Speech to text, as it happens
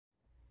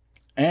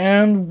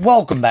And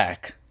welcome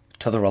back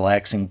to the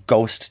Relaxing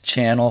Ghost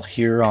channel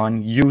here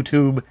on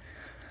YouTube.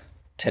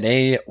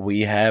 Today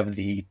we have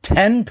the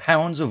 10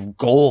 Pounds of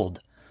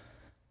Gold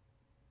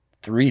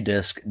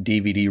 3-disc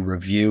DVD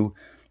review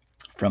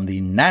from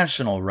the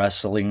National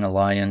Wrestling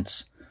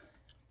Alliance.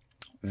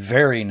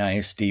 Very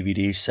nice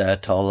DVD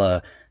set.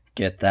 I'll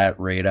get that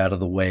right out of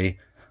the way.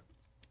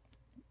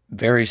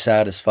 Very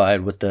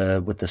satisfied with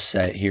the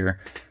set here.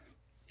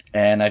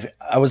 And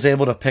I was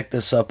able to pick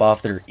this up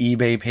off their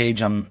eBay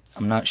page. I'm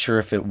not sure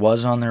if it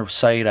was on their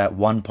site at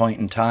one point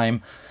in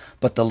time,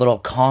 but the little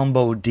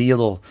combo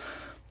deal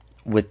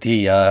with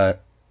the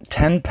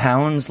 10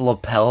 pounds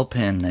lapel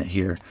pin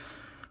here.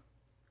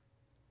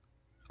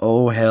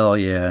 Oh, hell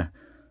yeah.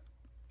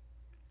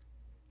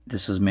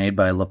 This was made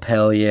by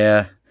Lapel,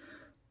 yeah.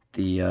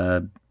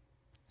 The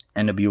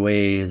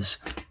NWA's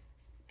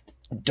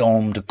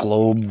domed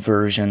globe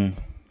version.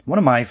 One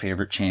of my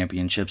favorite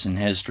championships in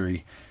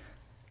history.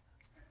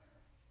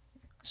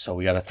 So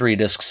we got a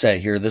 3-disc set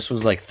here. This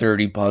was like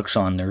 $30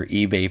 on their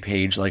eBay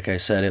page, like I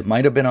said. It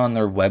might have been on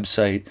their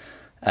website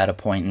at a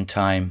point in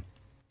time.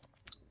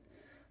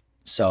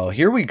 So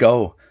here we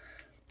go.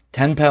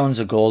 10 Pounds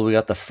of Gold. We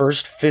got the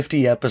first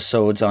 50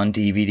 episodes on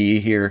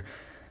DVD here.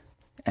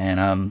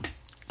 And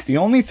the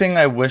only thing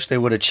I wish they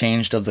would have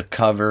changed of the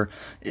cover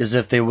is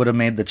if they would have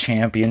made the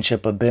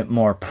championship a bit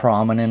more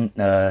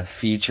prominent,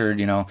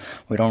 featured. You know,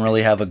 we don't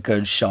really have a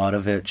good shot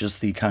of it.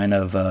 Just the kind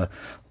of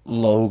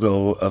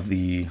logo of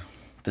the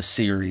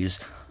series.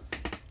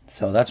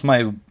 So that's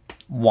my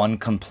one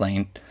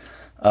complaint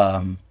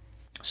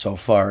so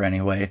far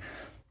anyway.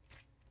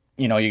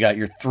 You know, you got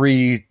your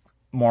three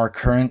more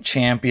current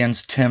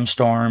champions: Tim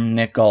Storm,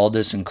 Nick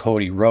Aldis, and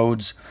Cody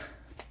Rhodes.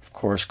 Of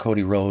course,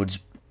 Cody Rhodes,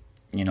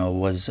 you know,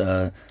 was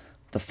the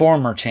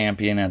former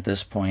champion at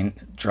this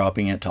point,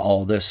 dropping it to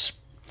Aldis.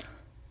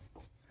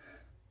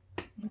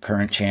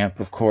 Current champ,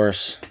 of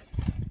course.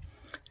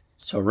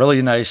 So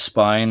really nice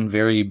spine,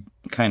 very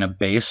kind of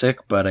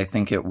basic, but I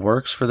think it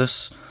works for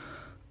this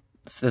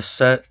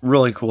set.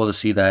 Really cool to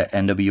see that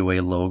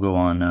NWA logo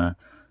on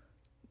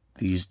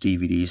these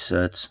DVD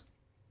sets.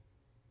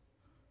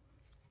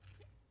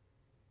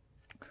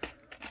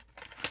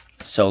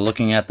 So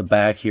looking at the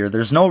back here,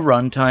 there's no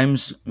run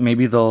times.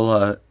 Maybe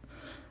they'll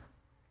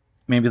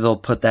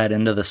put that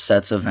into the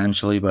sets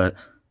eventually, but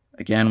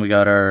again, we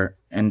got our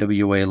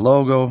NWA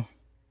logo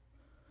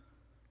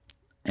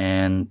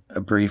and a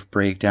brief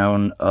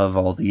breakdown of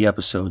all the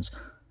episodes.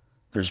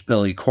 There's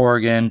Billy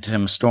Corgan,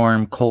 Tim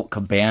Storm, Colt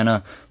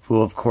Cabana,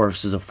 who of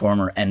course is a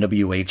former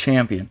NWA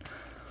champion.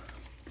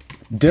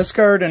 Disc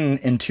art and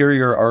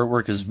interior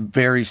artwork is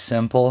very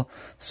simple,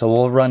 so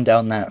we'll run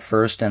down that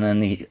first and then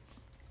the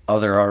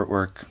other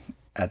artwork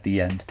at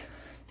the end.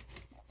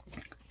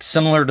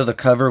 Similar to the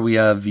cover, we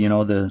have, you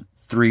know, the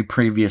three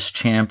previous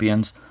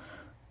champions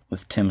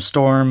with Tim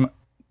Storm,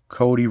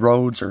 Cody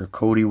Rhodes, or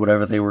Cody,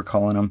 whatever they were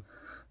calling him,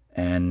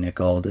 and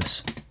Nick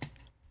Aldis.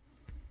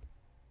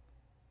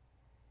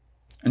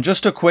 And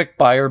just a quick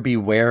buyer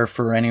beware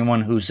for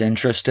anyone who's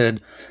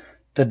interested.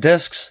 The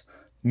discs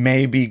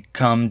may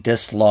become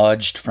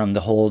dislodged from the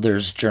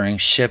holders during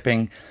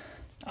shipping.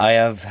 I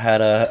have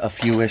had a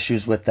few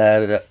issues with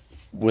that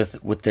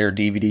with their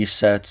DVD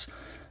sets.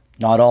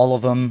 Not all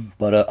of them,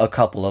 but a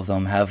couple of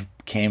them have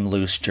came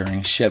loose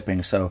during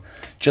shipping. So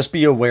just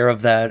be aware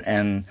of that,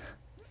 and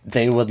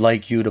they would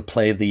like you to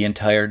play the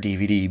entire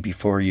DVD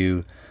before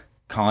you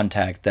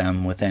contact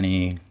them with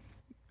any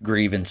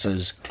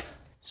grievances.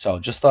 So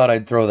just thought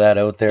I'd throw that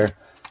out there.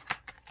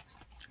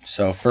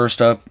 So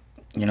first up,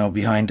 you know,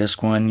 behind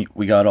disc one,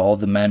 we got all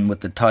the men with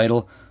the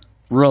title.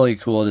 Really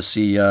cool to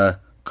see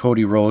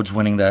Cody Rhodes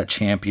winning that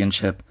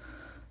championship.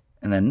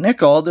 And then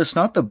Nick Aldis,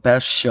 not the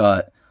best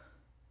shot.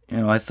 You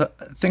know, I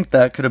think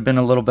that could have been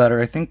a little better.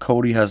 I think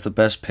Cody has the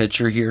best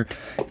picture here.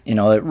 You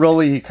know, it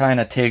really kind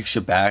of takes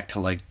you back to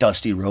like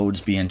Dusty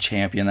Rhodes being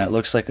champion. That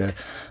looks like a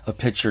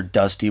picture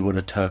Dusty would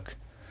have took.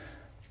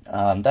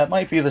 That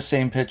might be the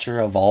same picture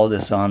of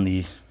Aldis on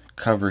the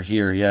cover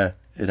here. Yeah,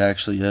 it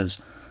actually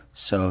is.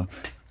 So,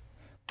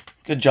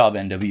 good job,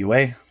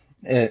 NWA.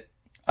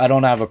 I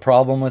don't have a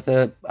problem with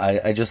it.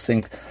 I just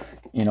think,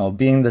 you know,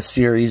 being the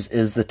series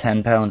is the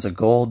 10 Pounds of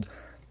Gold,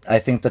 I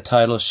think the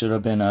title should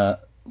have been a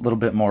little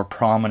bit more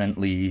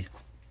prominently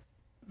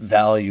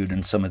valued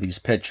in some of these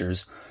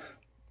pictures.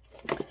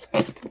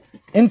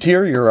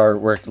 Interior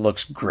artwork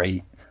looks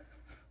great.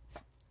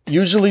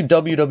 Usually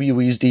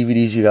WWE's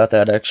DVDs, you got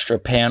that extra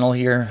panel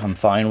here. I'm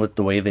fine with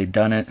the way they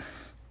done it.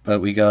 But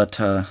we got,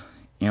 you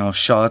know,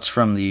 shots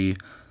from the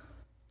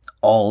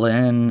All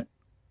In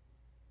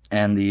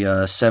and the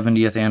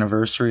 70th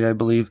anniversary, I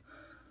believe.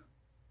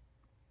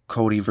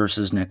 Cody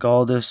versus Nick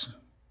Aldis.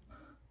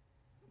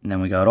 And then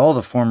we got all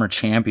the former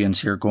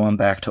champions here going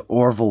back to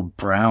Orville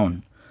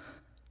Brown.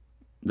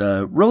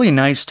 The really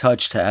nice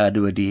touch to add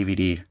to a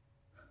DVD.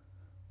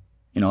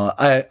 You know,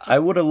 I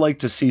would have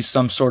liked to see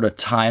some sort of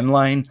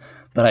timeline,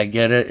 but I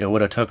get it. It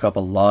would have took up a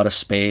lot of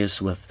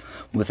space with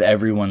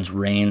everyone's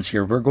reigns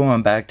here. We're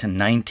going back to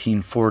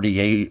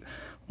 1948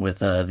 with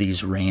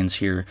these reigns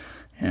here.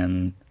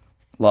 And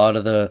A lot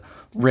of the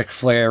Ric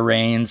Flair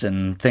reigns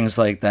and things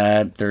like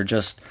that, they're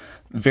just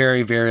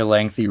very, very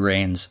lengthy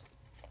reigns.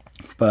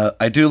 But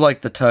I do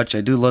like the touch.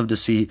 I do love to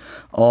see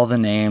all the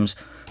names.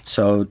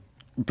 So,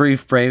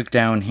 brief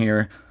breakdown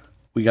here.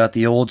 We got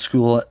the old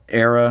school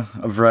era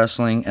of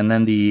wrestling, and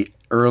then the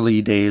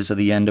early days of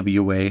the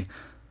NWA.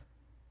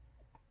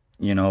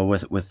 You know,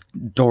 with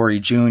Dory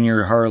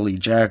Jr., Harley,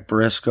 Jack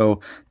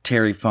Briscoe,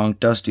 Terry Funk,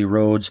 Dusty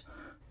Rhodes,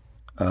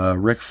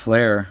 Ric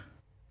Flair.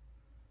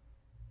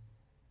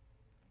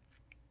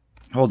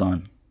 Hold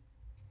on.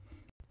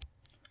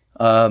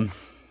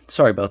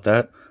 Sorry about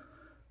that.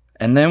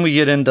 And then we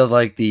get into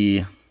like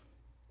the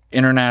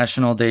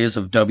international days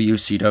of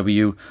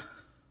WCW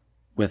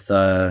with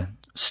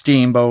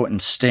Steamboat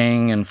and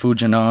Sting and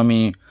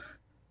Fujinami.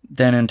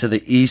 Then into the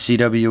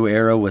ECW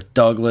era with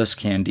Douglas,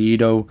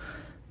 Candido.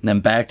 And then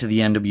back to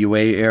the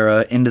NWA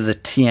era, into the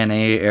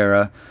TNA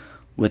era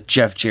with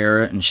Jeff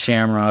Jarrett and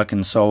Shamrock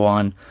and so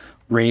on.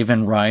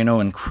 Raven, Rhino,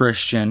 and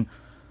Christian.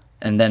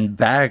 And then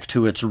back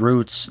to its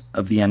roots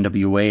of the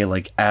NWA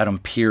like Adam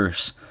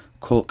Pearce,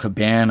 Colt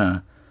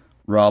Cabana,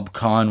 Rob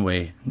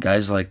Conway,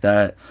 guys like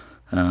that.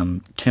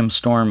 Tim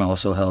Storm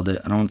also held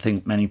it. I don't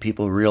think many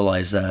people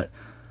realize that.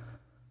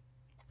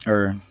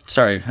 Or,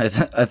 sorry, I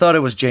thought it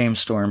was James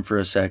Storm for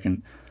a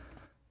second.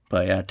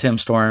 But yeah, Tim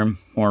Storm,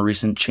 more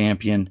recent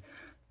champion.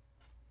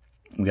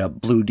 We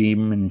got Blue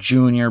Demon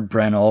Jr.,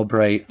 Brent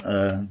Albright,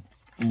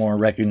 more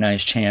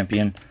recognized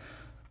champion.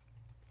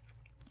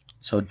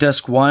 So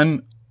disc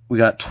 1, we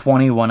got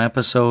 21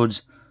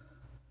 episodes.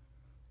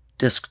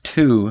 Disc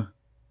 2,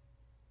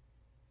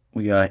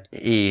 we got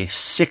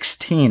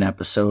 16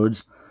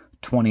 episodes,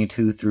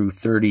 22 through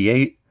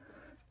 38.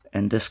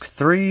 And disc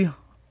 3,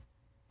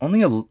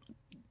 only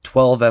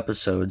 12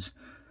 episodes.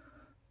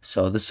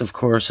 So this, of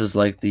course, is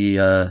like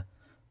the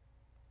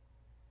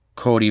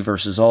Cody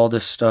versus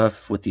Aldis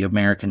stuff with the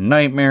American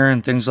Nightmare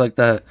and things like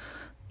that.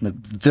 The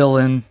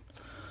villain.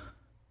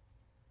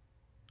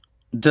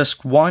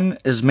 Disc 1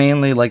 is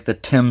mainly like the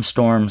Tim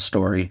Storm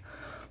story,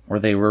 where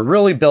they were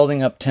really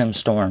building up Tim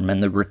Storm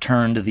and the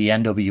return to the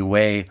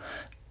NWA.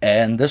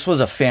 And this was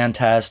a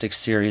fantastic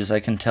series, I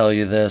can tell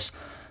you this.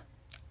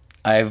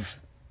 I've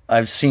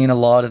seen a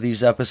lot of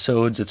these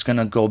episodes. It's going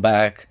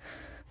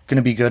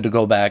to be good to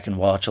go back and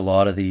watch a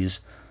lot of these.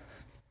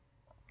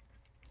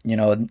 You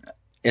know,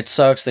 it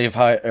sucks they've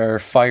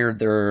fired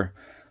their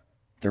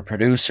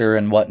producer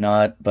and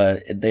whatnot,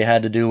 but they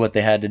had to do what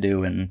they had to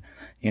do, and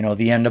you know,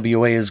 the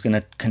NWA is going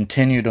to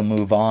continue to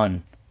move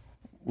on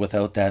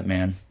without that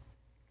man.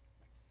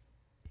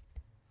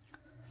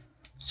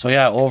 So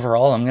yeah,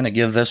 overall, I'm going to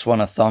give this one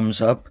a thumbs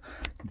up.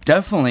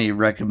 Definitely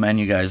recommend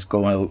you guys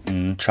go out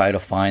and try to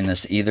find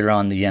this either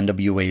on the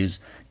NWA's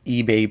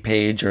eBay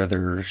page or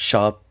their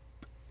shop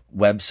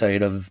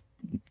website of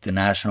the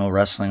National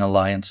Wrestling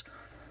Alliance.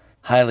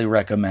 Highly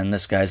recommend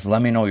this, guys.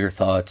 Let me know your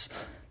thoughts.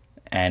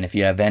 And if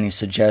you have any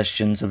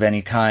suggestions of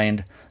any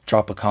kind,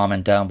 drop a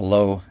comment down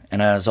below.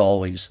 And as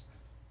always,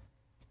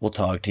 we'll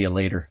talk to you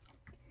later.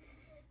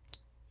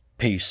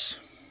 Peace.